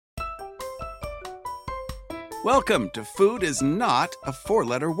Welcome to Food is Not a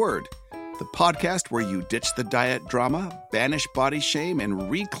Four-Letter Word, the podcast where you ditch the diet drama, banish body shame, and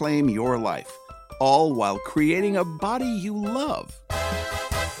reclaim your life, all while creating a body you love.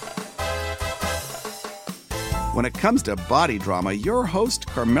 When it comes to body drama, your host,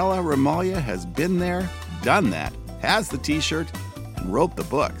 Carmela Ramalha, has been there, done that, has the t-shirt, and wrote the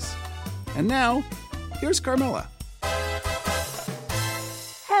books. And now, here's Carmela.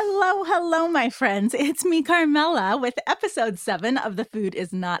 Hello, my friends. It's me, Carmela, with episode 7 of the Food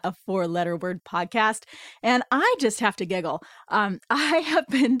is Not a Four-Letter Word podcast. And I just have to giggle. I have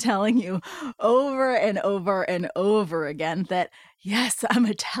been telling you over and over and over again that, yes, I'm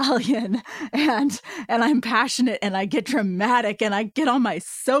Italian and I'm passionate and I get dramatic and I get on my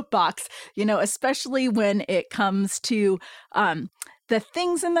soapbox, especially when it comes to the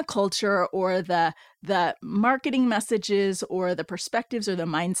things in the culture or the marketing messages or the perspectives or the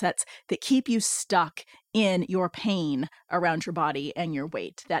mindsets that keep you stuck in your pain around your body and your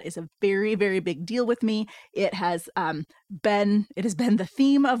weight. That is a very, very big deal with me. It has been the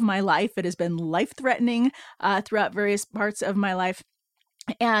theme of my life. It has been life-threatening throughout various parts of my life.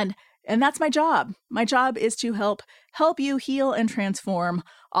 And that's my job. My job is to help you heal and transform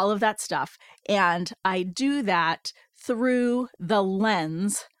all of that stuff. And I do that through the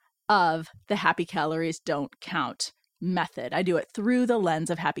lens of the Happy Calories Don't Count method. I do it through the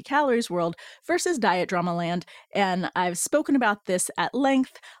lens of Happy Calories World versus Diet Drama Land. And I've spoken about this at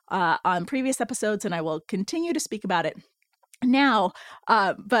length on previous episodes, and I will continue to speak about it now.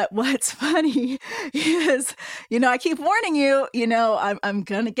 But what's funny is, I keep warning you, I'm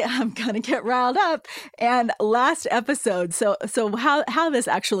gonna get riled up. And last episode, so how this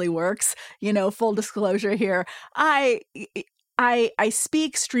actually works, full disclosure here, I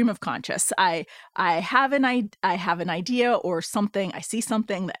speak stream of conscious. I have an idea or something. I see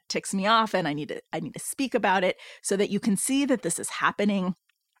something that ticks me off, and I need to speak about it so that you can see that this is happening.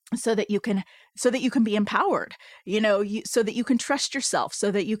 So that you can be empowered, so that you can trust yourself, so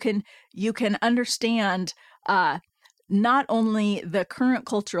that you can understand not only the current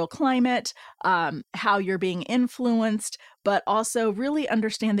cultural climate, how you're being influenced, but also really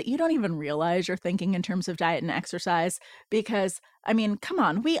understand that you don't even realize you're thinking in terms of diet and exercise. Because, come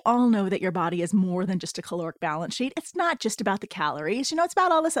on, we all know that your body is more than just a caloric balance sheet. It's not just about the calories, it's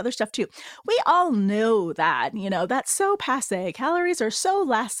about all this other stuff too. We all know that, that's so passé. Calories are so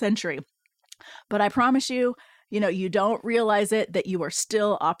last century. But I promise you, you don't realize it, that you are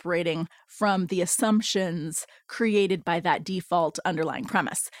still operating from the assumptions created by that default underlying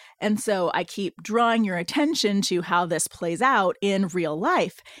premise. And so I keep drawing your attention to how this plays out in real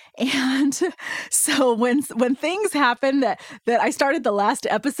life. And so when things happen that I started the last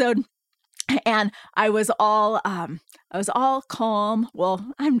episode and I was all calm.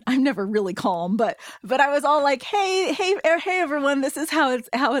 Well, I'm never really calm, but I was all like, hey everyone, this is how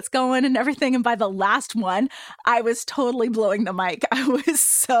it's going and everything. And by the last one, I was totally blowing the mic. I was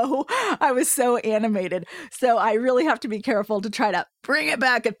so animated. So I really have to be careful to try to bring it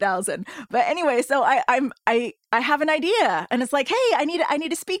back 1,000. But anyway, so I have an idea, and it's like, hey, I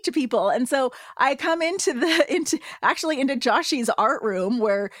need to speak to people. And so I come into Joshy's art room,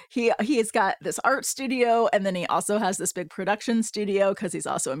 where he has got this art studio, and then he also has this big production studio because he's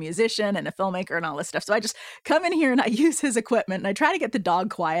also a musician and a filmmaker and all this stuff. So I just come in here and I use his equipment and I try to get the dog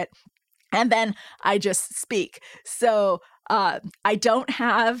quiet, and then I just speak. So I don't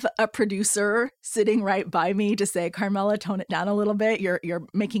have a producer sitting right by me to say, Carmela, tone it down a little bit. You're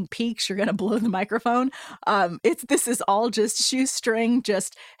making peaks. You're going to blow the microphone. This is all just shoestring.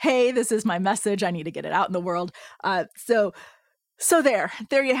 Just, hey, this is my message. I need to get it out in the world. So there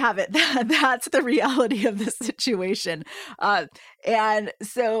you have it. That's the reality of the situation. And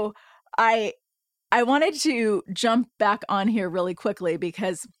so I wanted to jump back on here really quickly,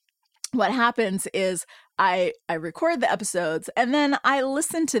 because what happens is I record the episodes and then I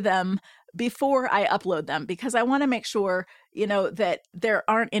listen to them before I upload them, because I want to make sure, that there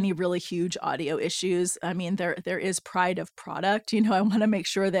aren't any really huge audio issues. There is pride of product. I want to make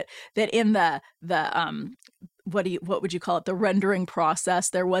sure that in the what would you call it? The rendering process,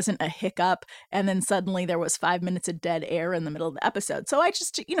 there wasn't a hiccup and then suddenly there was 5 minutes of dead air in the middle of the episode. So I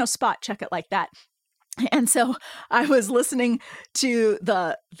just, spot check it like that. And so I was listening to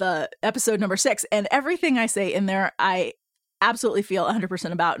the episode number 6, and everything I say in there, I absolutely feel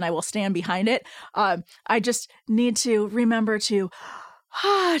 100% about, and I will stand behind it. I just need to remember to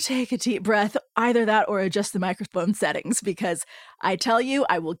take a deep breath, either that or adjust the microphone settings, because I tell you,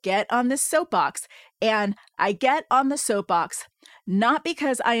 I will get on this soapbox, and I get on the soapbox not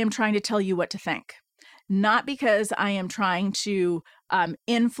because I am trying to tell you what to think, not because I am trying to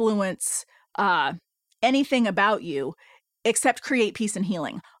influence anything about you except create peace and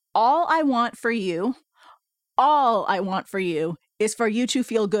healing. All I want for you is for you to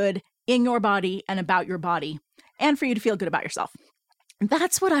feel good in your body and about your body, and for you to feel good about yourself.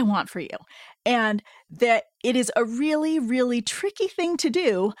 That's what I want for you. And that it is a really, really tricky thing to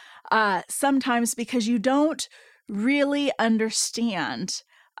do sometimes, because you don't really understand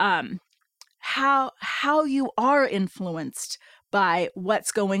how you are influenced by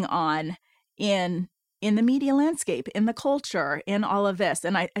what's going on in the media landscape, in the culture, in all of this.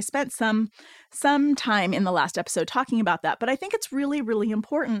 And I spent some time in the last episode talking about that. But I think it's really, really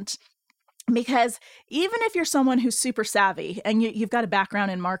important, because even if you're someone who's super savvy and you've got a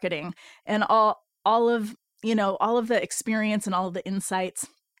background in marketing and all of the experience and all of the insights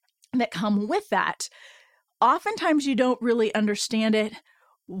that come with that, oftentimes you don't really understand it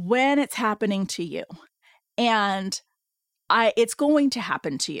when it's happening to you. And it's going to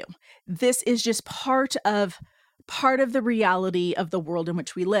happen to you. This is just part of the reality of the world in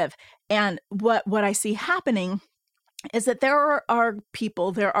which we live. And what I see happening is that there are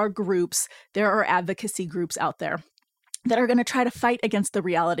people, there are groups, there are advocacy groups out there that are going to try to fight against the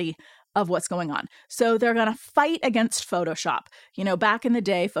reality of what's going on. So they're going to fight against Photoshop. Back in the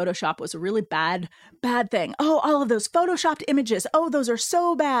day, Photoshop was a really bad thing. Oh, all of those Photoshopped images. Oh, those are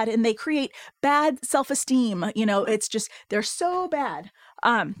so bad. And they create bad self-esteem. It's just, they're so bad.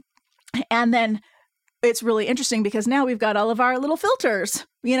 And then it's really interesting because now we've got all of our little filters,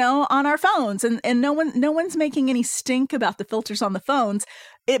 on our phones, and no one's making any stink about the filters on the phones.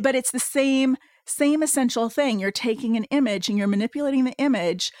 But it's the same essential thing. You're taking an image and you're manipulating the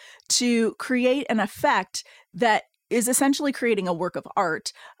image to create an effect that is essentially creating a work of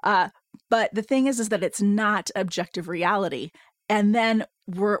art. But the thing is that it's not objective reality. And then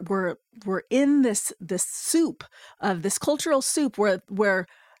we're in this soup of this cultural soup where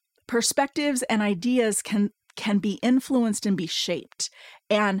perspectives and ideas can be influenced and be shaped.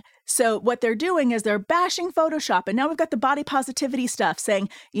 And so what they're doing is they're bashing Photoshop. And now we've got the body positivity stuff saying,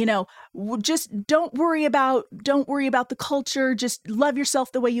 just don't worry about the culture. Just love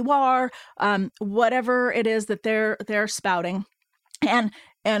yourself the way you are. Whatever it is that they're spouting. And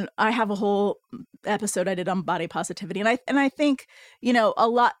I have a whole episode I did on body positivity. And I think, a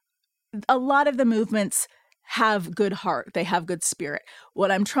lot of the movements have good heart. They have good spirit.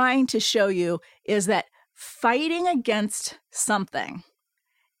 What I'm trying to show you is that fighting against something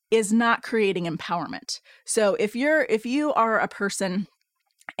is not creating empowerment. So if you are a person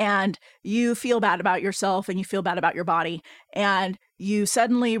and you feel bad about yourself and you feel bad about your body, and you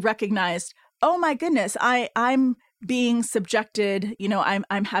suddenly recognized, oh my goodness, I'm being subjected,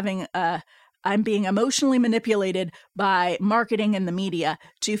 I'm being emotionally manipulated by marketing and the media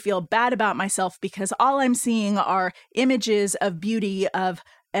to feel bad about myself because all I'm seeing are images of beauty, of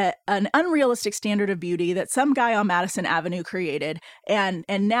an unrealistic standard of beauty that some guy on Madison Avenue created. And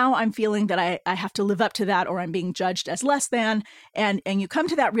now I'm feeling that I have to live up to that, or I'm being judged as less than. And you come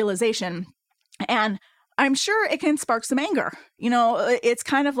to that realization, and I'm sure it can spark some anger. It's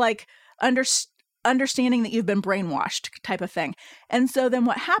kind of like understanding that you've been brainwashed type of thing. And so then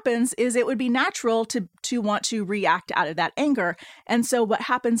what happens is it would be natural to want to react out of that anger. And so what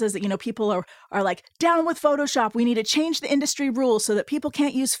happens is that, people are like, down with Photoshop. We need to change the industry rules so that people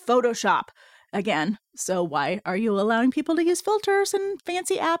can't use Photoshop again. So why are you allowing people to use filters and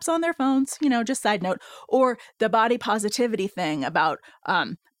fancy apps on their phones? Just side note. Or the body positivity thing about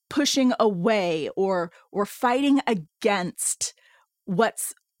pushing away or fighting against what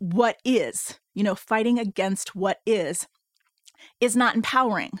is, fighting against what is not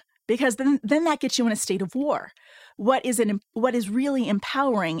empowering, because then that gets you in a state of war. What is really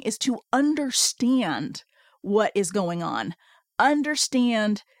empowering is to understand what is going on,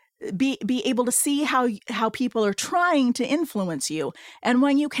 be able to see how people are trying to influence you. And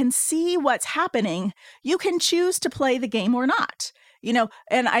when you can see what's happening, you can choose to play the game or not.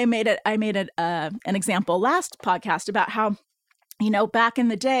 And I made an example last podcast about how, back in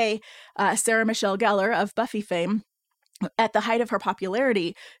the day, Sarah Michelle Gellar of Buffy fame, at the height of her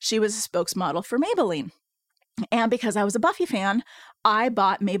popularity, she was a spokesmodel for Maybelline. And because I was a Buffy fan, I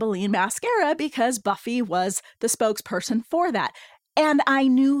bought Maybelline mascara because Buffy was the spokesperson for that. And I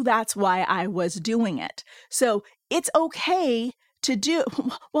knew that's why I was doing it. So it's okay to do,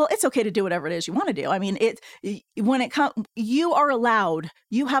 it's okay to do whatever it is you want to do. I mean, you are allowed,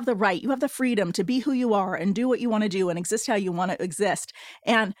 you have the right, you have the freedom to be who you are and do what you want to do and exist how you want to exist.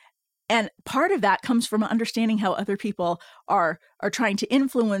 And part of that comes from understanding how other people are trying to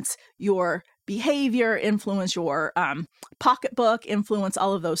influence your behavior, influence your pocketbook, influence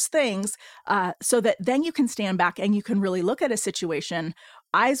all of those things, so that then you can stand back and you can really look at a situation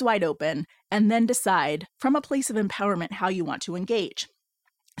eyes wide open, and then decide from a place of empowerment how you want to engage.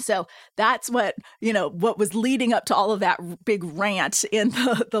 So that's what was leading up to all of that big rant in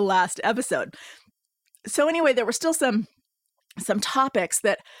the last episode. So anyway, there were still some topics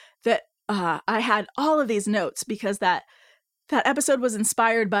that I had all of these notes because that episode was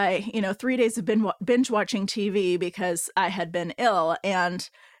inspired by 3 days of binge watching TV because I had been ill, and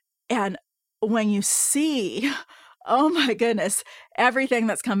when you see, oh my goodness, everything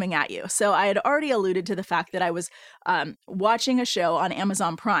that's coming at you. So I had already alluded to the fact that I was watching a show on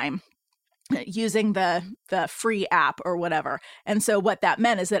Amazon Prime using the free app or whatever. And so what that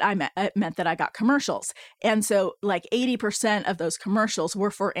meant is that it meant that I got commercials. And so like 80% of those commercials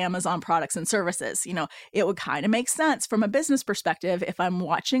were for Amazon products and services. It would kind of make sense from a business perspective if I'm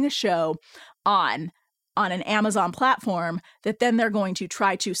watching a show on an Amazon platform that then they're going to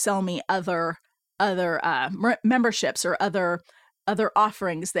try to sell me other memberships or other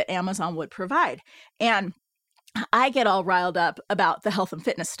offerings that Amazon would provide. And I get all riled up about the health and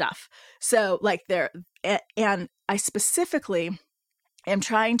fitness stuff. So and I specifically am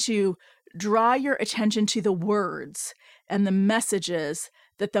trying to draw your attention to the words and the messages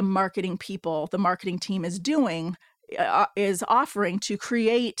that the marketing team is doing, is offering to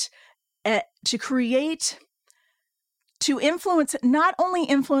influence, not only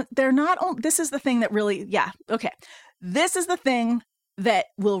influence, this is the thing that really, this is the thing that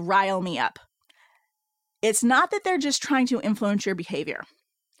will rile me up. It's not that they're just trying to influence your behavior.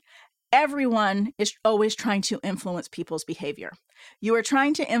 Everyone is always trying to influence people's behavior. You are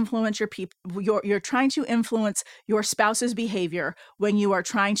trying to influence you're trying to influence your spouse's behavior when you are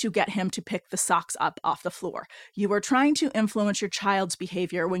trying to get him to pick the socks up off the floor. You are trying to influence your child's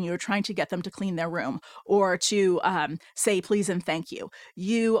behavior when you are trying to get them to clean their room or to say please and thank you.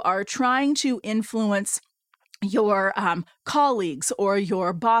 You are trying to influence your colleagues or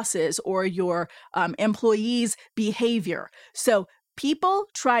your bosses or your employees' behavior. So people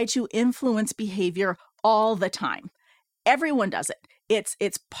try to influence behavior all the time. Everyone does it.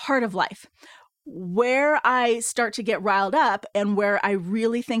 It's part of life. Where I start to get riled up and where I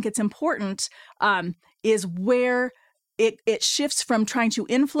really think it's important is where it shifts from trying to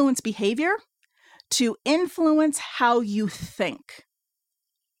influence behavior to influence how you think.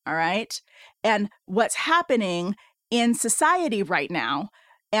 All right? And what's happening in society right now,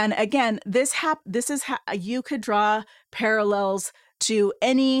 and again, you could draw parallels to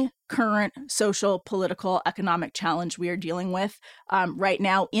any current social, political, economic challenge we are dealing with right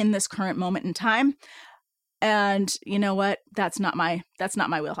now in this current moment in time. And you know what? That's not my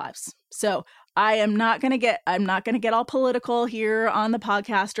wheelhouse. So I'm not going to get all political here on the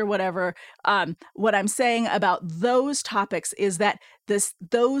podcast or whatever. What I'm saying about those topics is that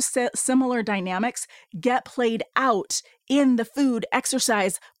those similar dynamics get played out in the food,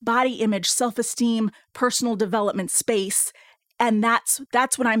 exercise, body image, self-esteem, personal development space. And that's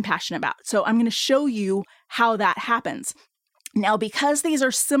what I'm passionate about. So I'm going to show you how that happens. Now, because these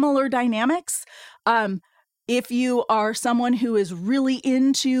are similar dynamics, if you are someone who is really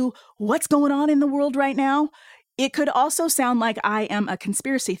into what's going on in the world right now, it could also sound like I am a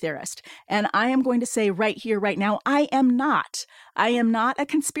conspiracy theorist. And I am going to say right here, right now, I am not. I am not a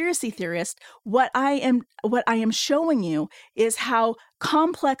conspiracy theorist. What I am showing you is how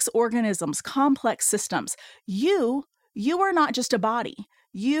complex organisms, complex systems, you are not just a body.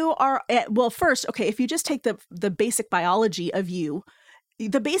 You are, first, okay, if you just take the basic biology of you,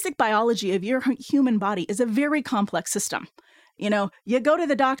 the basic biology of your human body is a very complex system. You go to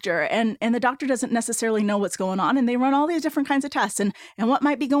the doctor and the doctor doesn't necessarily know what's going on, and they run all these different kinds of tests. And what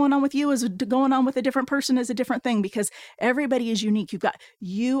might be going on with you is going on with a different person is a different thing because everybody is unique.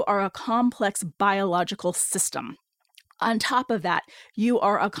 You are a complex biological system. On top of that, you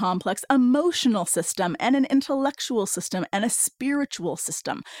are a complex emotional system and an intellectual system and a spiritual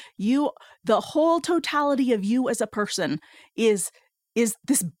system. The whole totality of you as a person is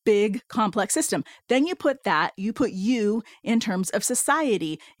this big complex system. Then you put you in terms of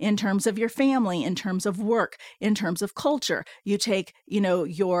society, in terms of your family, in terms of work, in terms of culture. You take,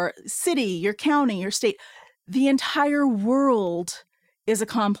 your city, your county, your state, the entire world is a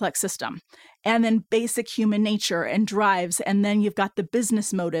complex system. And then basic human nature and drives. And then you've got the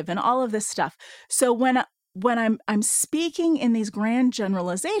business motive and all of this stuff. So when I'm speaking in these grand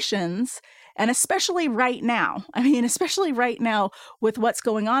generalizations, and especially right now with what's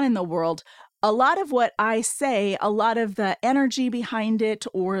going on in the world, a lot of what I say, a lot of the energy behind it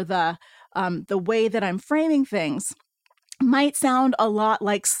or the way that I'm framing things might sound a lot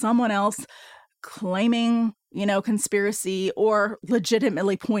like someone else claiming, conspiracy or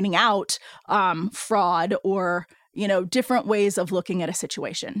legitimately pointing out fraud or different ways of looking at a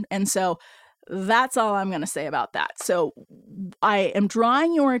situation. And so that's all I'm going to say about that. So I am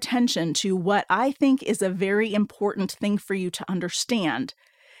drawing your attention to what I think is a very important thing for you to understand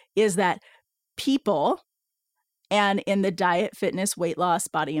is that people, and in the diet, fitness, weight loss,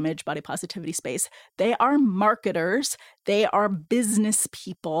 body image, body positivity space, they are marketers, they are business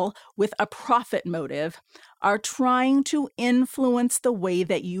people with a profit motive, are trying to influence the way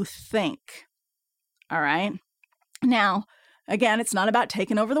that you think. All right? Now, again, it's not about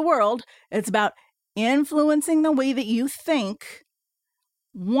taking over the world. It's about influencing the way that you think,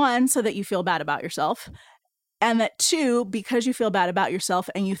 one, so that you feel bad about yourself, and that two, because you feel bad about yourself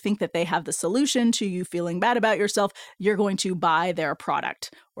and you think that they have the solution to you feeling bad about yourself, you're going to buy their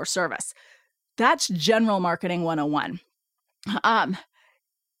product or service. That's general marketing 101.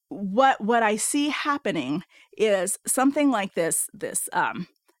 What I see happening is something like this,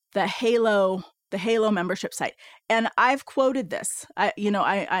 the Halo membership site. And I've quoted this. I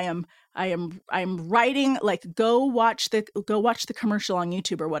am writing, like, go watch the commercial on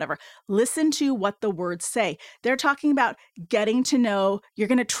YouTube or whatever. Listen to what the words say. They're talking about getting to know, you're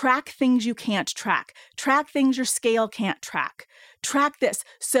going to track things you can't track things your scale can't track this.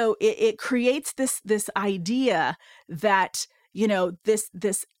 So it creates this idea that,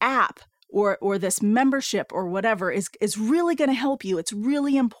 this app or this membership or whatever is really going to help you. It's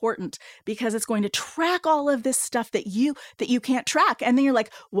really important because it's going to track all of this stuff that you can't track. And then you're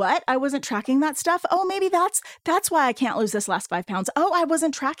like, what? I wasn't tracking that stuff? Oh, maybe that's why I can't lose this last 5 pounds. Oh, I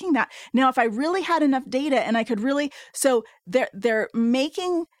wasn't tracking that. Now, if I really had enough data and I could really, so they're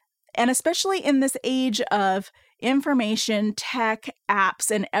making, and especially in this age of information, tech, apps,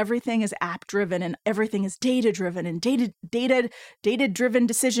 and everything is app driven and everything is data driven and data driven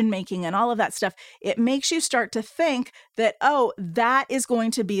decision making and all of that stuff. It makes you start to think that, oh, that is going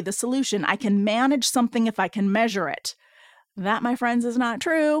to be the solution. I can manage something if I can measure it. That, my friends, is not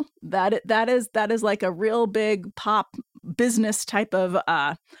true. That is like a real big pop business type of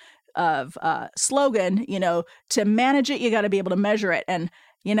slogan. To manage it, you got to be able to measure it. And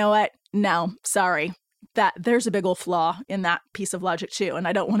you know what? No, sorry. That there's a big old flaw in that piece of logic too, and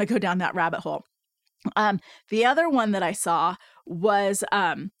I don't want to go down that rabbit hole. The other one that I saw was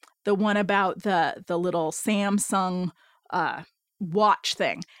the one about the little Samsung watch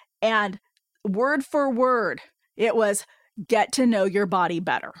thing, and word for word, it was get to know your body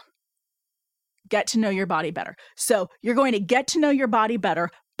better. Get to know your body better. So you're going to get to know your body better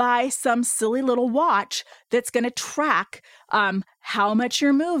by some silly little watch that's going to track how much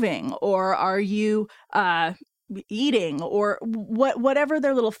you're moving, or are you eating, or whatever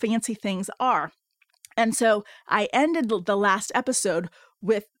their little fancy things are. And so I ended the last episode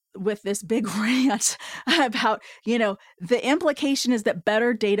with this big rant about, the implication is that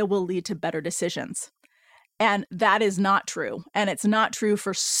better data will lead to better decisions. And that is not true. And it's not true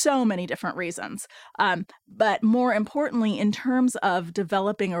for so many different reasons. But more importantly, in terms of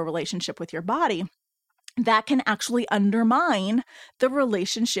developing a relationship with your body, that can actually undermine the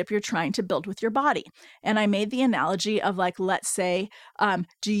relationship you're trying to build with your body. And I made the analogy of, like, let's say,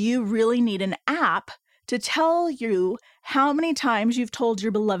 do you really need an app to tell you how many times you've told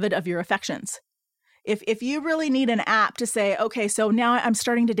your beloved of your affections? If you really need an app to say, okay, so now I'm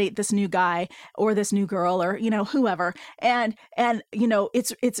starting to date this new guy or this new girl or, whoever, and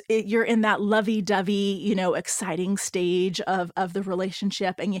you're in that lovey-dovey, exciting stage of the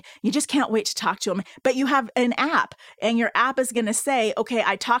relationship, and you just can't wait to talk to him, but you have an app, and your app is going to say, okay,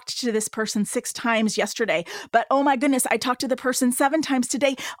 I talked to this person 6 times yesterday, but oh my goodness, I talked to the person 7 times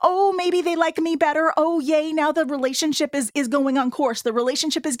today. Oh, maybe they like me better. Oh, yay, now the relationship is going on course. The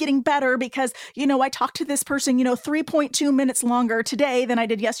relationship is getting better because, I talked to this person, 3.2 minutes longer today than I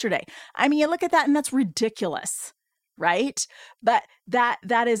did yesterday. I mean, you look at that and that's ridiculous, right? But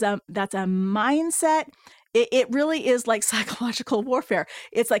that's a mindset. It really is like psychological warfare.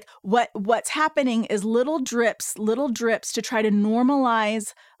 It's like what's happening is little drips to try to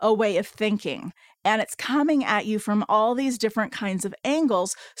normalize a way of thinking. And it's coming at you from all these different kinds of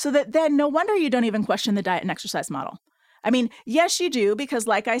angles, so that then no wonder you don't even question the diet and exercise model. I mean, yes, you do, because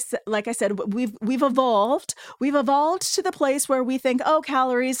like I said, we've evolved. We've evolved to the place where we think, oh,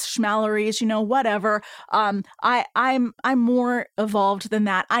 calories, schmalories, whatever. I'm more evolved than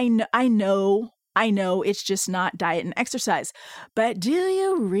that. I know it's just not diet and exercise. But do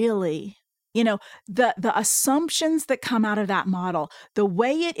you really? The assumptions that come out of that model, the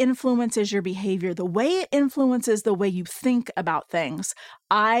way it influences your behavior, the way it influences the way you think about things,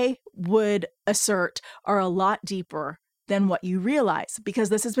 I would assert are a lot deeper than what you realize, because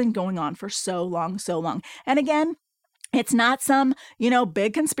this has been going on for so long. And again, It's not some,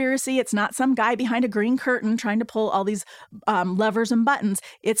 big conspiracy. It's not some guy behind a green curtain trying to pull all these levers and buttons.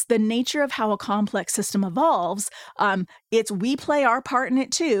 It's the nature of how a complex system evolves. We play our part in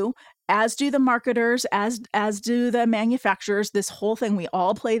it too, as do the marketers, as do the manufacturers. This whole thing, we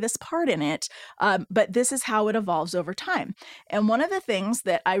all play this part in it. But this is how it evolves over time. And one of the things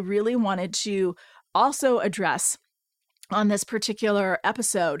that I really wanted to also address on this particular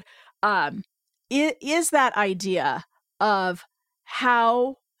episode is that idea of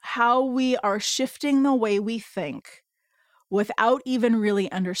how we are shifting the way we think without even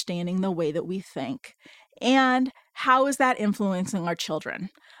really understanding the way that we think, and how is that influencing our children.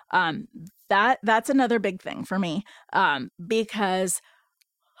 That's another big thing for me, because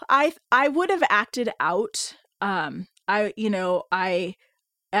I would have acted out. As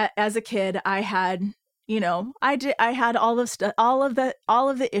a kid, I had I had all of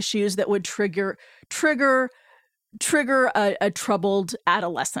the issues that would trigger a troubled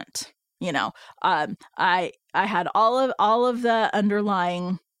adolescent. I had all of the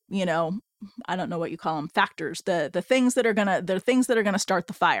underlying, I don't know what you call them, factors, the things that are gonna start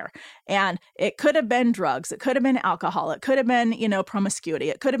the fire. And it could have been drugs, it could have been alcohol, it could have been, promiscuity,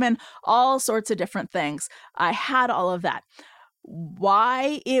 it could have been all sorts of different things. I had all of that.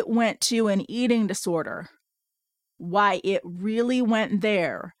 Why it went to an eating disorder, why it really went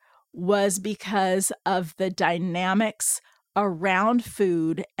there, was because of the dynamics around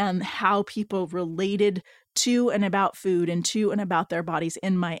food and how people related to and about food and to and about their bodies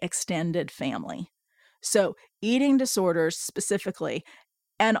in my extended family. So eating disorders specifically,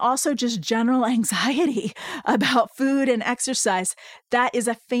 and also just general anxiety about food and exercise, that is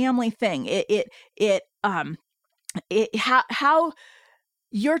a family thing. How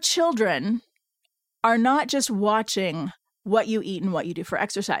your children are not just watching what you eat and what you do for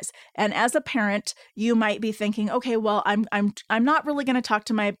exercise. And as a parent, you might be thinking, okay, well, I'm not really going to talk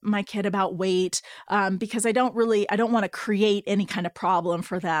to my kid about weight, because I don't want to create any kind of problem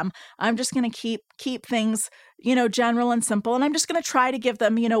for them. I'm just going to keep things, general and simple. And I'm just going to try to give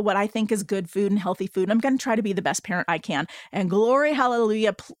them, what I think is good food and healthy food. I'm going to try to be the best parent I can. And glory,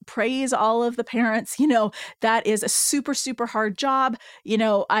 hallelujah, praise all of the parents. That is a super, super hard job.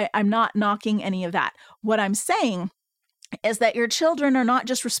 I'm not knocking any of that. What I'm saying is that your children are not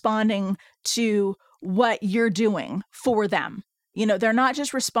just responding to what you're doing for them. They're not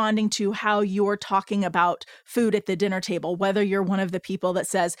just responding to how you're talking about food at the dinner table, whether you're one of the people that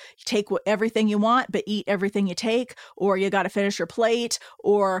says, take everything you want, but eat everything you take, or you got to finish your plate,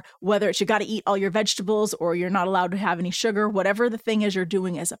 or whether it's you got to eat all your vegetables, or you're not allowed to have any sugar, whatever the thing is you're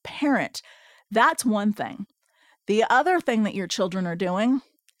doing as a parent. That's one thing. The other thing that your children are doing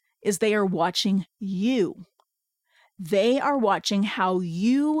is they are watching you. They are watching how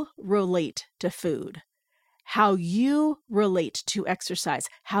you relate to food, how you relate to exercise,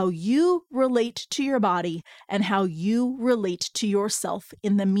 how you relate to your body, and how you relate to yourself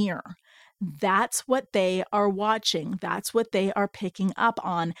in the mirror. That's what they are watching. That's what they are picking up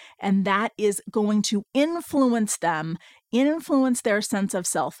on. And that is going to influence them, influence their sense of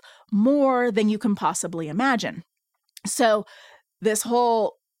self more than you can possibly imagine. So this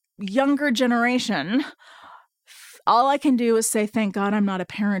whole younger generation, all I can do is say, thank God I'm not a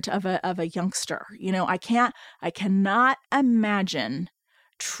parent of a youngster. I cannot imagine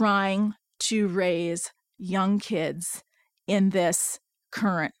trying to raise young kids in this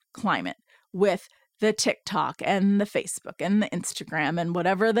current climate with the TikTok and the Facebook and the Instagram and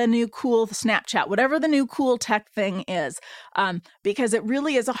whatever the new cool Snapchat, whatever the new cool tech thing is, because it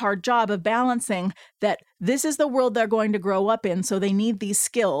really is a hard job of balancing that this is the world they're going to grow up in. So they need these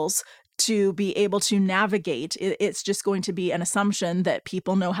skills to be able to navigate. It's just going to be an assumption that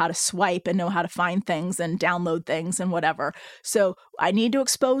people know how to swipe and know how to find things and download things and whatever. So I need to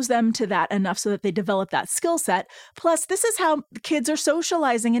expose them to that enough so that they develop that skill set. Plus, this is how kids are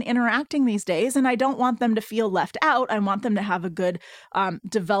socializing and interacting these days. And I don't want them to feel left out. I want them to have a good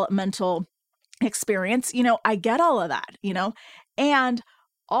developmental experience. I get all of that, and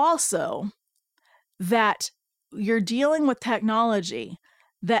also that you're dealing with technology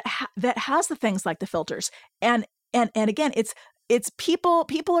that has the things like the filters. And again, it's people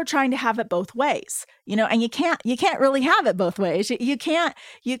are trying to have it both ways, and you can't really have it both ways. You can't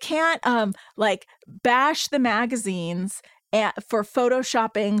like bash the magazines for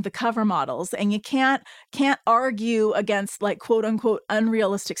photoshopping the cover models, and you can't argue against like quote unquote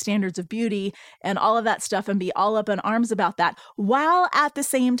unrealistic standards of beauty and all of that stuff and be all up in arms about that, while at the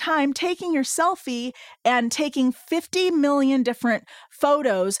same time taking your selfie and taking 50 million different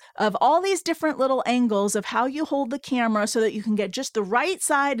photos of all these different little angles of how you hold the camera so that you can get just the right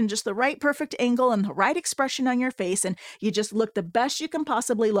side and just the right perfect angle and the right expression on your face, and you just look the best you can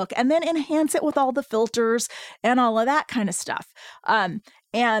possibly look, and then enhance it with all the filters and all of that kind of stuff.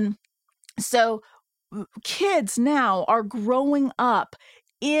 And so kids now are growing up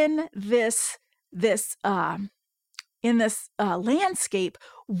in this landscape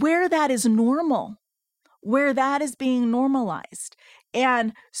where that is normal, where that is being normalized.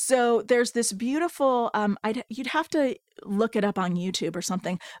 And so there's this beautiful, you'd have to look it up on YouTube or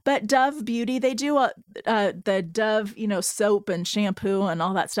something, but Dove Beauty, they do the Dove, soap and shampoo and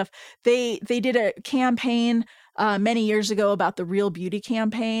all that stuff. They did a campaign many years ago about the Real Beauty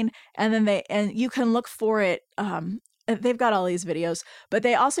campaign. And then you can look for it. They've got all these videos, but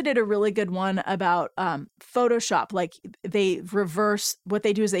they also did a really good one about Photoshop. Like they reverse, what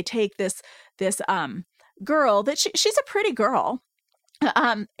they do is they take this girl that she's a pretty girl.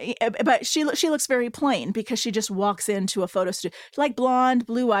 But she looks very plain because she just walks into a photo studio, like blonde,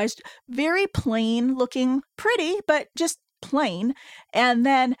 blue eyes, very plain looking, pretty, but just plain. And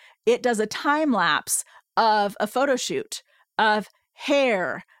then it does a time lapse of a photo shoot of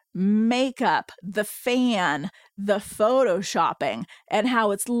hair, makeup, the fan, the photoshopping, and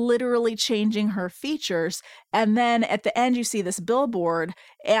how it's literally changing her features. And then at the end, you see this billboard,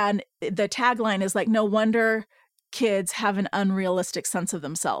 and the tagline is like, no wonder kids have an unrealistic sense of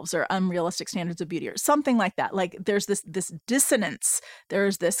themselves or unrealistic standards of beauty or something like that. Like there's this dissonance.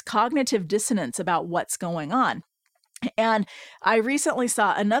 There's this cognitive dissonance about what's going on. And I recently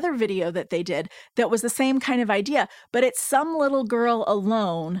saw another video that they did that was the same kind of idea, but it's some little girl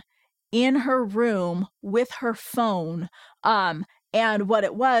alone in her room with her phone. And what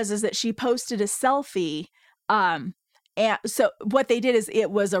it was is that she posted a selfie. And so what they did is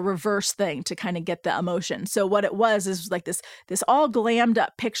it was a reverse thing to kind of get the emotion. So what it was is like this all glammed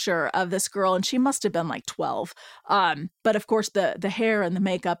up picture of this girl, and she must have been like 12. But of course the hair and the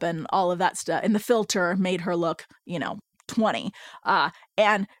makeup and all of that stuff and the filter made her look, 20.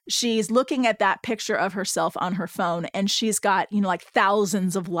 And she's looking at that picture of herself on her phone, and she's got, like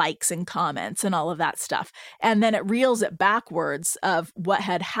thousands of likes and comments and all of that stuff. And then it reels it backwards of what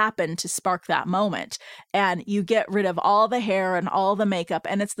had happened to spark that moment. And you get rid of all the hair and all the makeup.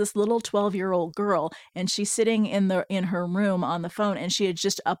 And it's this little 12-year-old girl, and she's sitting in her room on the phone, and she had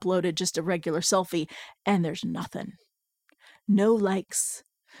just uploaded just a regular selfie, and there's nothing. No likes,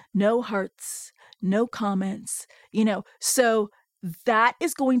 no hearts, no comments, so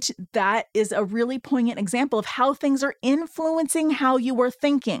that is a really poignant example of how things are influencing how you are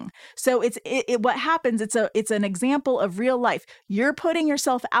thinking. So what happens, it's an example of real life. You're putting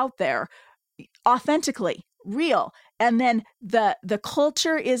yourself out there authentically, real. And then the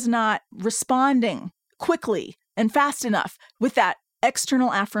culture is not responding quickly and fast enough with that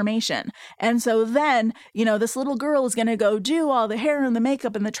external affirmation. And so then, this little girl is going to go do all the hair and the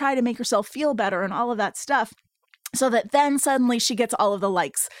makeup and try to make herself feel better and all of that stuff, so that then suddenly she gets all of the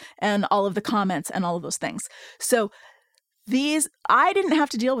likes and all of the comments and all of those things. So I didn't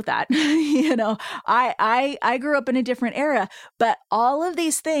have to deal with that. I grew up in a different era, but all of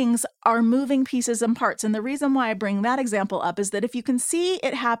these things are moving pieces and parts. And the reason why I bring that example up is that if you can see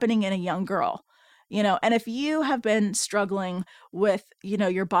it happening in a young girl, and if you have been struggling with,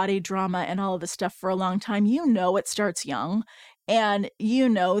 your body drama and all of this stuff for a long time, it starts young, and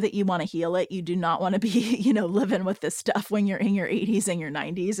that you want to heal it. You do not want to be, living with this stuff when you're in your 80s and your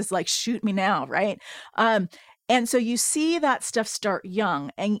 90s. It's like, shoot me now, right? And so you see that stuff start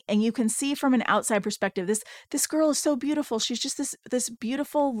young, and you can see from an outside perspective, this girl is so beautiful. She's just this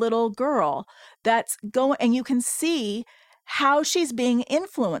beautiful little girl that's going, and you can see how she's being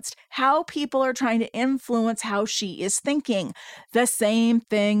influenced, how people are trying to influence how she is thinking. The same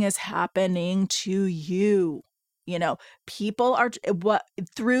thing is happening to you. People are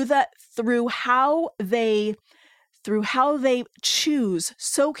through how they choose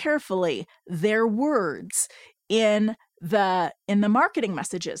so carefully their words in the marketing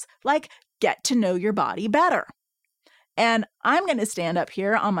messages, like get to know your body better. And I'm going to stand up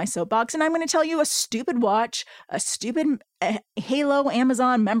here on my soapbox, and I'm going to tell you a stupid watch, a stupid Halo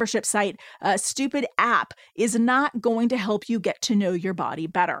Amazon membership site, a stupid app is not going to help you get to know your body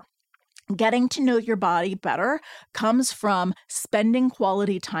better. Getting to know your body better comes from spending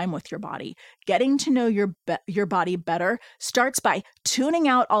quality time with your body. Getting to know your body better starts by tuning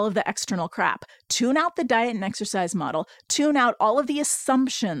out all of the external crap. Tune out the diet and exercise model. Tune out all of the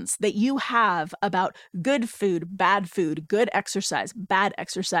assumptions that you have about good food, good exercise, bad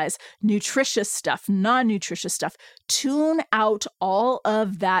exercise, nutritious stuff, non-nutritious stuff. Tune out all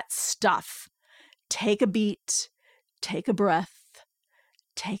of that stuff. Take a beat, take a breath.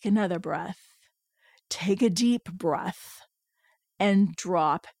 Take another breath, take a deep breath, and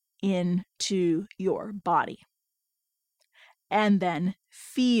drop into your body. And then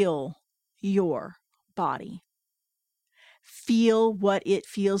feel your body. Feel what it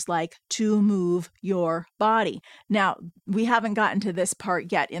feels like to move your body. Now, we haven't gotten to this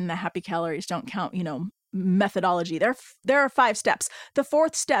part yet in the Happy Calories Don't Count, methodology. There are 5 steps. The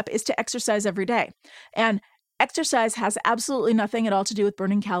 4th step is to exercise every day. And exercise has absolutely nothing at all to do with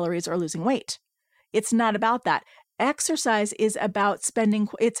burning calories or losing weight. It's not about that. Exercise is about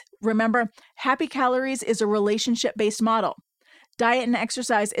remember, Happy Calories is a relationship-based model. Diet and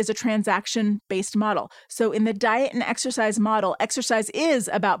exercise is a transaction-based model. So in the diet and exercise model, exercise is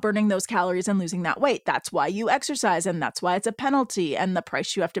about burning those calories and losing that weight. That's why you exercise, and that's why it's a penalty and the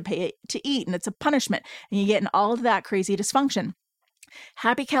price you have to pay to eat, and it's a punishment. And you get in all of that crazy dysfunction.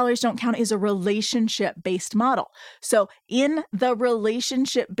 Happy Calories Don't Count is a relationship-based model. So in the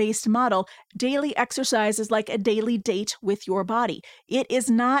relationship-based model, daily exercise is like a daily date with your body. It is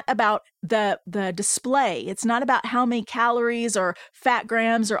not about the display. It's not about how many calories or fat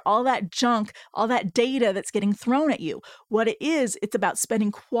grams or all that junk, all that data that's getting thrown at you. What it is, it's about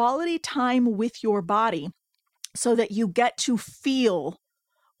spending quality time with your body so that you get to feel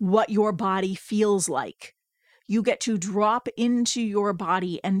what your body feels like. You get to drop into your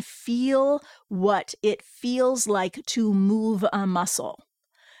body and feel what it feels like to move a muscle.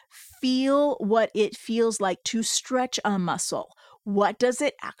 Feel what it feels like to stretch a muscle. What does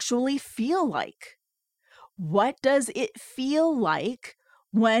it actually feel like? What does it feel like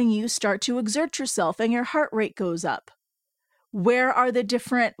when you start to exert yourself and your heart rate goes up? Where are the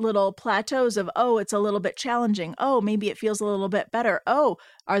different little plateaus of, oh, it's a little bit challenging. Oh, maybe it feels a little bit better. Oh,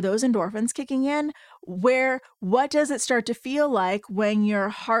 are those endorphins kicking in? What does it start to feel like when your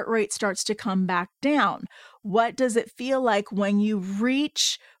heart rate starts to come back down? What does it feel like when you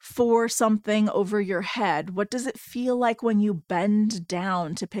reach for something over your head? What does it feel like when you bend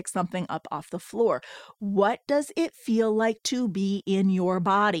down to pick something up off the floor? What does it feel like to be in your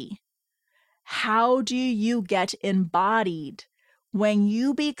body? How do you get embodied? When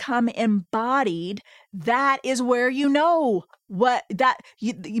you become embodied, that is where you know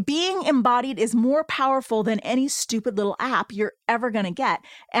being embodied is more powerful than any stupid little app you're ever going to get.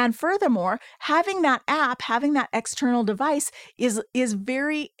 And furthermore, having that app, having that external device has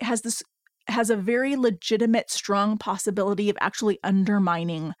a very legitimate, strong possibility of actually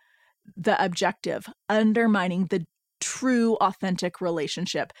undermining the objective, undermining the true, authentic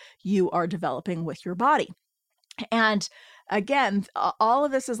relationship you are developing with your body. And again, all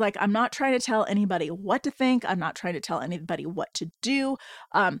of this is like, I'm not trying to tell anybody what to think. I'm not trying to tell anybody what to do.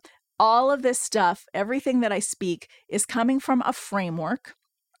 All of this stuff, everything that I speak is coming from a framework.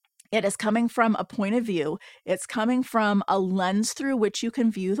 It is coming from a point of view. It's coming from a lens through which you can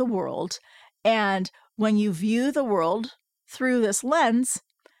view the world. And when you view the world through this lens,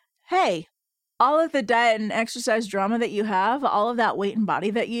 hey, all of the diet and exercise drama that you have, all of that weight and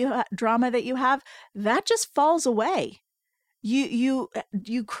body drama that you have, that just falls away. You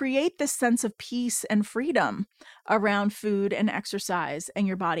create this sense of peace and freedom around food and exercise and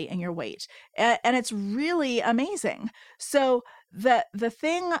your body and your weight, and it's really amazing. So the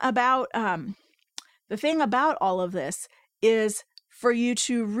thing about all of this is for you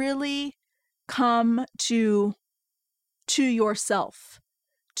to really come to yourself,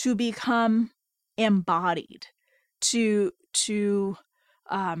 to become embodied, to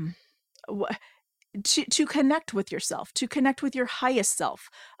connect with yourself, to connect with your highest self.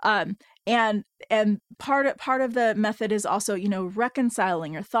 And part of the method is also,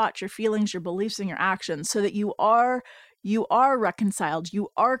 reconciling your thoughts, your feelings, your beliefs, and your actions so that you are reconciled, you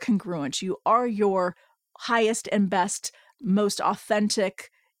are congruent, you are your highest and best, most authentic,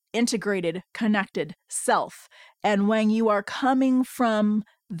 integrated, connected self. And when you are coming from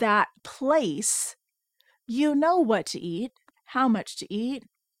that place, you know what to eat, how much to eat,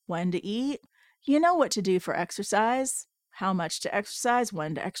 when to eat. You know what to do for exercise, how much to exercise,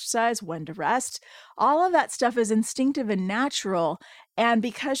 when to rest. All of that stuff is instinctive and natural. And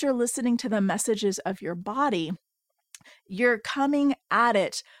because you're listening to the messages of your body, you're coming at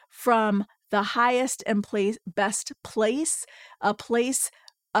it from the highest and best place, a place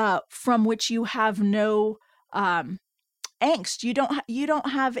from which you have no angst. You don't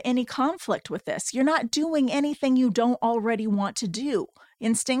have any conflict with this. You're not doing anything you don't already want to do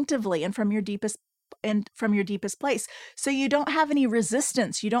instinctively and from your deepest place. So you don't have any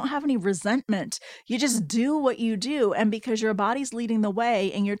resistance. You don't have any resentment. You just do what you do. And because your body's leading the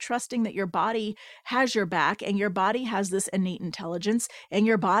way and you're trusting that your body has your back and your body has this innate intelligence and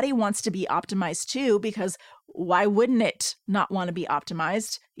your body wants to be optimized too, because why wouldn't it not want to be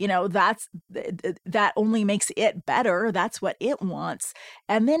optimized? That only makes it better. That's what it wants.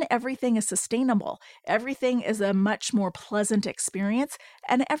 And then everything is sustainable. Everything is a much more pleasant experience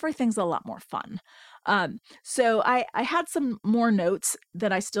and everything's a lot more fun. So I had some more notes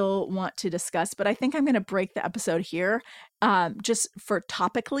that I still want to discuss, but I think I'm going to break the episode here, just for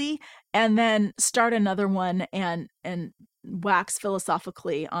topically, and then start another one and wax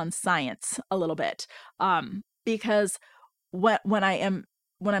philosophically on science a little bit. Because when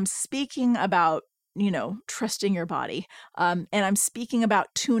I'm speaking about, trusting your body, and I'm speaking about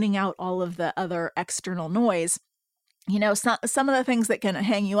tuning out all of the other external noise, some of the things that can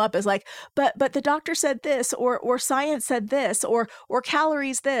hang you up is like, but the doctor said this, or science said this, or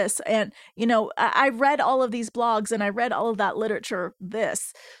calories this. And, I read all of these blogs and I read all of that literature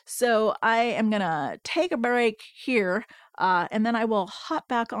this. So I am going to take a break here, and then I will hop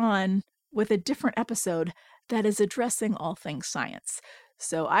back on with a different episode that is addressing all things science.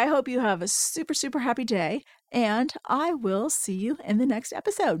 So I hope you have a super, super happy day, and I will see you in the next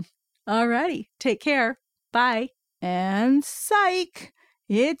episode. Alrighty, take care. Bye. And psych!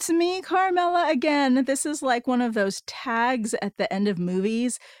 It's me, Carmela, again. This is like one of those tags at the end of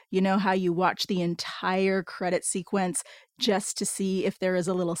movies. You know how you watch the entire credit sequence just to see if there is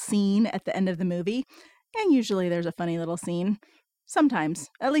a little scene at the end of the movie? And usually there's a funny little scene. Sometimes,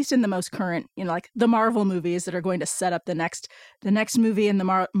 at least in the most current, like the Marvel movies that are going to set up the next movie in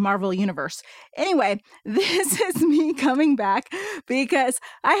the Marvel universe. Anyway, this is me coming back because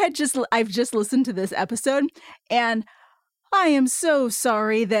I've just listened to this episode, and I am so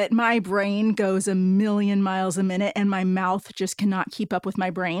sorry that my brain goes a million miles a minute and my mouth just cannot keep up with my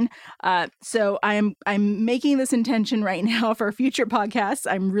brain. So I'm making this intention right now for future podcasts.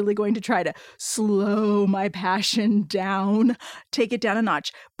 I'm really going to try to slow my passion down, take it down a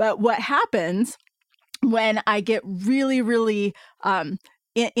notch. But what happens when I get really, really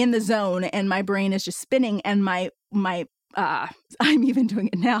in the zone and my brain is just spinning and my I'm even doing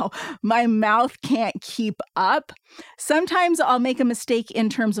it now. My mouth can't keep up. Sometimes I'll make a mistake in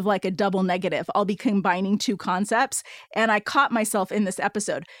terms of like a double negative. I'll be combining two concepts, and I caught myself in this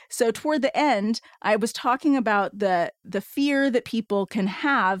episode. So toward the end, I was talking about the fear that people can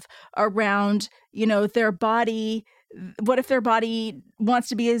have around, their body. What if their body wants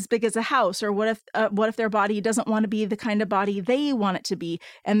to be as big as a house? Or what if their body doesn't want to be the kind of body they want it to be,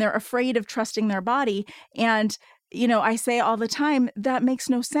 and they're afraid of trusting their body? And I say all the time, that makes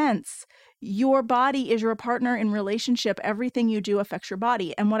no sense. Your body is your partner in relationship. Everything you do affects your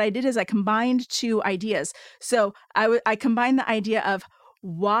body. And what I did is I combined two ideas. So I combined the idea of,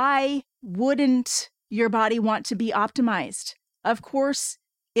 why wouldn't your body want to be optimized? Of course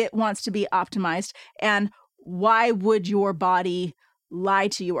it wants to be optimized. And why would your body lie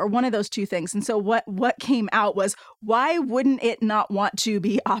to you, or one of those two things? And so what came out was, why wouldn't it not want to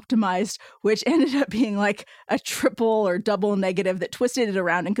be optimized, which ended up being like a triple or double negative that twisted it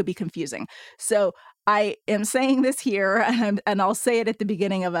around and could be confusing. So I am saying this here, and I'll say it at the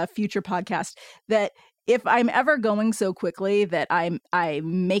beginning of a future podcast, that if I'm ever going so quickly that I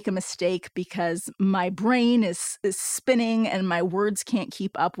make a mistake because my brain is spinning and my words can't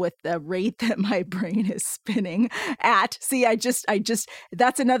keep up with the rate that my brain is spinning at. See, I just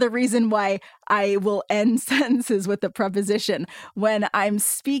that's another reason why I will end sentences with the preposition. When I'm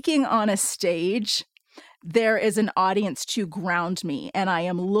speaking on a stage, there is an audience to ground me, and I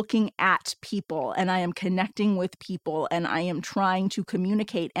am looking at people, and I am connecting with people, and I am trying to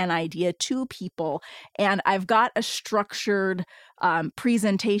communicate an idea to people. And I've got a structured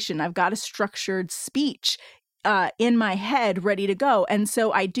presentation. I've got a structured speech in my head ready to go. And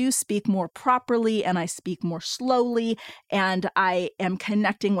so I do speak more properly, and I speak more slowly, and I am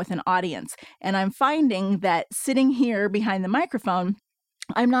connecting with an audience. And I'm finding that sitting here behind the microphone,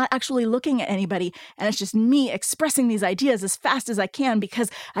 I'm not actually looking at anybody, and it's just me expressing these ideas as fast as I can because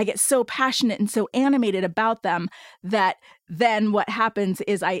I get so passionate and so animated about them that then what happens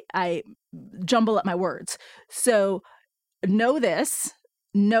is I jumble up my words. So know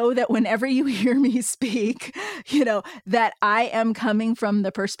that whenever you hear me speak, that I am coming from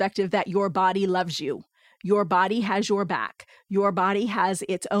the perspective that your body loves you. Your body has your back. Your body has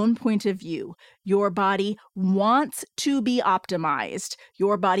its own point of view. Your body wants to be optimized.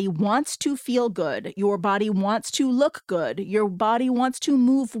 Your body wants to feel good. Your body wants to look good. Your body wants to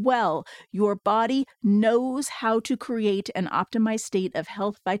move well. Your body knows how to create an optimized state of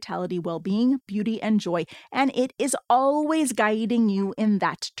health, vitality, well-being, beauty, and joy. And it is always guiding you in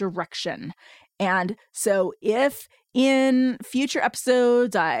that direction. And so if in future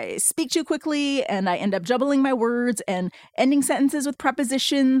episodes I speak too quickly and I end up jumbling my words and ending sentences with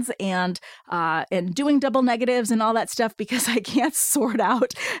prepositions and doing double negatives and all that stuff because I can't sort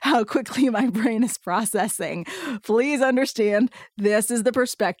out how quickly my brain is processing, please understand this is the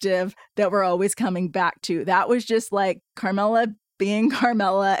perspective that we're always coming back to. That was just like Carmela being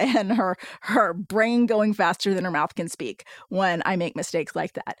Carmela and her brain going faster than her mouth can speak when I make mistakes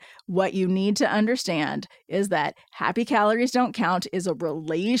like that. What you need to understand is that Happy Calories Don't Count is a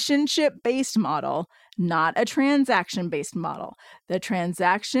relationship-based model, not a transaction-based model. The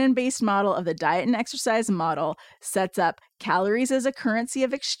transaction-based model of the diet and exercise model sets up calories as a currency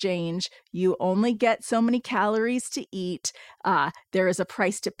of exchange. You only get so many calories to eat. There is a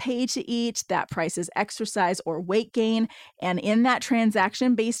price to pay to eat. That price is exercise or weight gain. And in that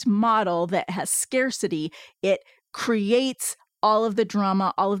transaction-based model that has scarcity, it creates all of the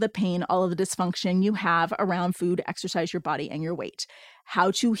drama, all of the pain, all of the dysfunction you have around food, exercise, your body, and your weight.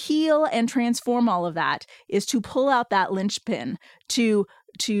 How to heal and transform all of that is to pull out that linchpin, to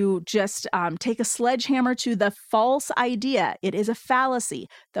just take a sledgehammer to the false idea. It is a fallacy,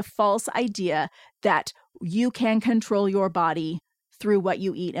 the false idea that you can control your body through what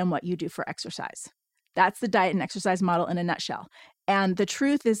you eat and what you do for exercise. That's the diet and exercise model in a nutshell. And the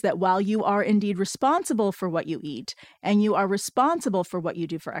truth is that while you are indeed responsible for what you eat and you are responsible for what you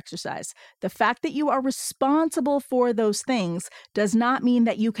do for exercise, the fact that you are responsible for those things does not mean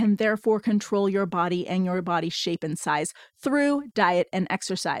that you can therefore control your body and your body's shape and size through diet and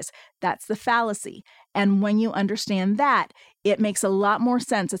exercise. That's the fallacy. And when you understand that, it makes a lot more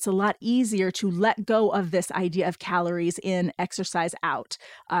sense. It's a lot easier to let go of this idea of calories in, exercise out,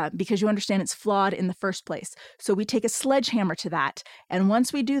 because you understand it's flawed in the first place. So we take a sledgehammer to that. And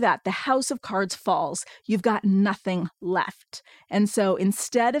once we do that, the house of cards falls. You've got nothing left. And so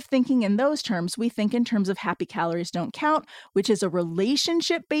instead of thinking in those terms, we think in terms of Happy Calories Don't Count, which is a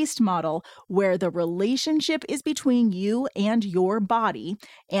relationship-based model where the relationship is between you and your body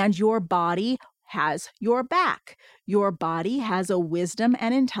body has your back. Your body has a wisdom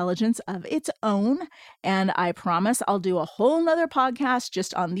and intelligence of its own. And I promise I'll do a whole nother podcast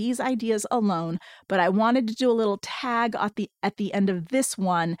just on these ideas alone. But I wanted to do a little tag at the end of this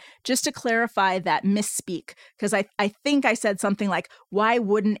one just to clarify that misspeak. Because I think I said something like, why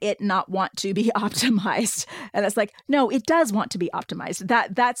wouldn't it not want to be optimized? And it's like, no, it does want to be optimized.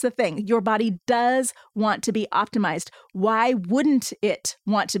 That's the thing. Your body does want to be optimized. Why wouldn't it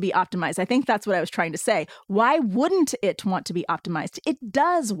want to be optimized? I think that's what I was trying to say. Why wouldn't it want to be optimized? It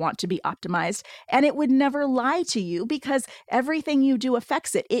does want to be optimized, and it would never lie to you because everything you do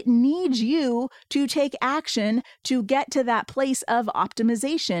affects it. It needs you to take action to get to that place of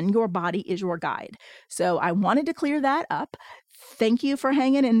optimization. Your body is your guide. So I wanted to clear that up. Thank you for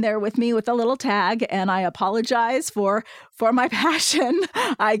hanging in there with me with a little tag, and I apologize for my passion,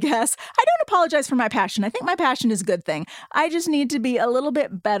 I guess. I don't apologize for my passion. I think my passion is a good thing. I just need to be a little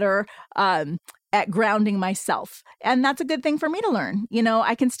bit better at grounding myself. And that's a good thing for me to learn. You know,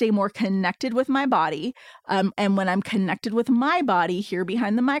 I can stay more connected with my body. And when I'm connected with my body here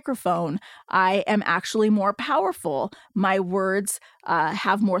behind the microphone, I am actually more powerful. My words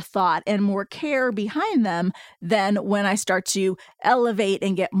have more thought and more care behind them than when I start to elevate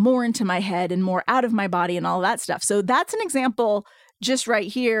and get more into my head and more out of my body and all that stuff. So that's an example just right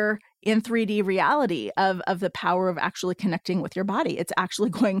here in 3D reality of the power of actually connecting with your body. It's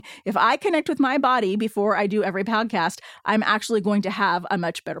actually going, if I connect with my body before I do every podcast, I'm actually going to have a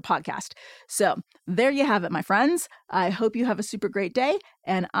much better podcast. So there you have it, my friends. I hope you have a super great day,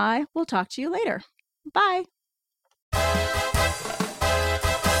 and I will talk to you later. Bye.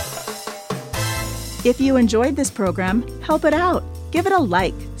 If you enjoyed this program, help it out. Give it a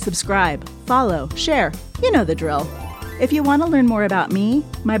like, subscribe, follow, share. You know the drill. If you want to learn more about me,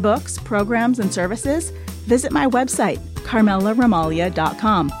 my books, programs, and services, visit my website,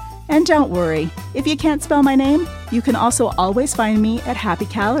 carmelaramalia.com. And don't worry, if you can't spell my name, you can also always find me at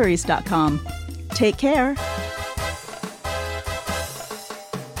happycalories.com. Take care.